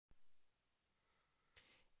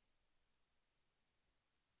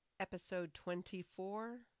Episode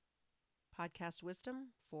 24, Podcast Wisdom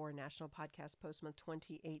for National Podcast Post Month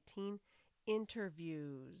 2018,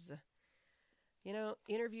 interviews.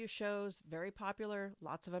 Interview shows, very popular,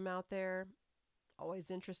 lots of them out there,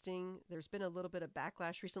 always interesting. There's been a little bit of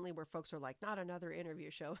backlash recently where folks are like, not another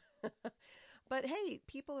interview show. But hey,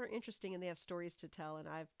 people are interesting and they have stories to tell, and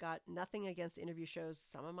I've got nothing against interview shows.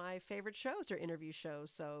 Some of my favorite shows are interview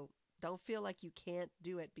shows, so don't feel like you can't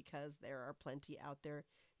do it because there are plenty out there.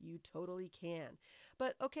 You totally can.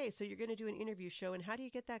 But okay, so you're going to do an interview show, and how do you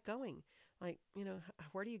get that going? Like,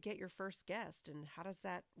 where do you get your first guest, and how does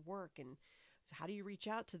that work? And how do you reach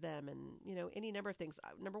out to them? And, any number of things.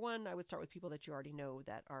 Number one, I would start with people that you already know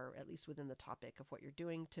that are at least within the topic of what you're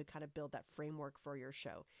doing to kind of build that framework for your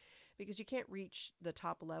show. Because you can't reach the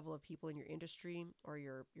top level of people in your industry or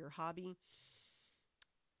your hobby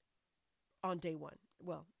on day one.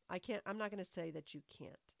 Well, I'm not going to say that you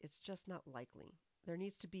can't. It's just not likely. There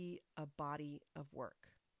needs to be a body of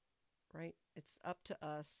work, right? It's up to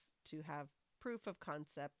us to have proof of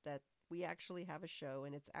concept that we actually have a show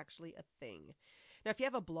and it's actually a thing. Now, if you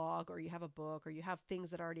have a blog or you have a book or you have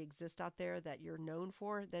things that already exist out there that you're known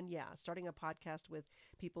for, then yeah, starting a podcast with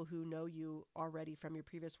people who know you already from your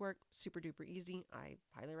previous work, super duper easy. I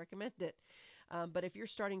highly recommend it. But if you're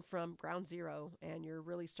starting from ground zero and you're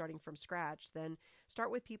really starting from scratch, then start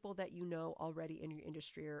with people that you know already in your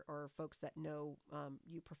industry, or folks that know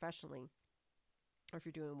you professionally, or if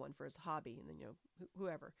you're doing one for as a hobby, and then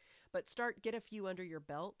whoever. But get a few under your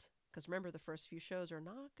belt, because remember, the first few shows are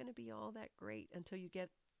not going to be all that great until you get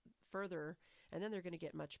further, and then they're going to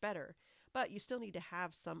get much better. But you still need to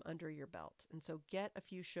have some under your belt. And so get a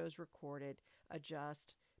few shows recorded,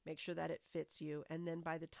 adjust, make sure that it fits you. And then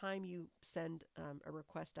by the time you send a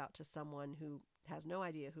request out to someone who has no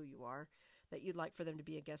idea who you are, that you'd like for them to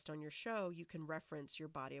be a guest on your show, you can reference your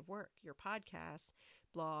body of work, your podcast,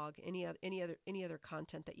 blog, any other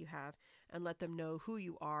content that you have, and let them know who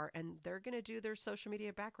you are. And they're going to do their social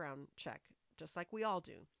media background check, just like we all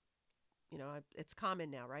do. It's common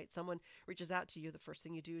now, right? Someone reaches out to you, the first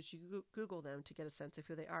thing you do is you Google them to get a sense of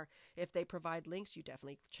who they are. If they provide links, you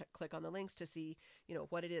definitely click on the links to see,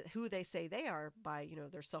 what it is, who they say they are by,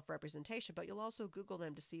 their self-representation, but you'll also Google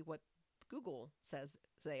them to see what Google says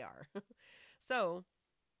they are. So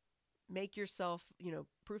make yourself,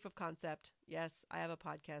 proof of concept. Yes, I have a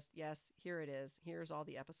podcast. Yes, here it is. Here's all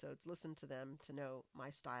the episodes. Listen to them to know my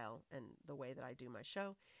style and the way that I do my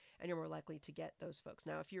show, and you're more likely to get those folks.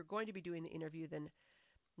 Now, if you're going to be doing the interview, then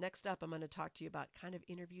next up, I'm going to talk to you about kind of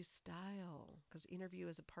interview style, because interview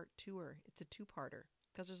is a part two-er. It's a two-parter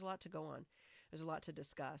because there's a lot to go on. There's a lot to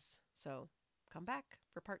discuss. So come back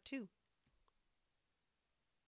for part two.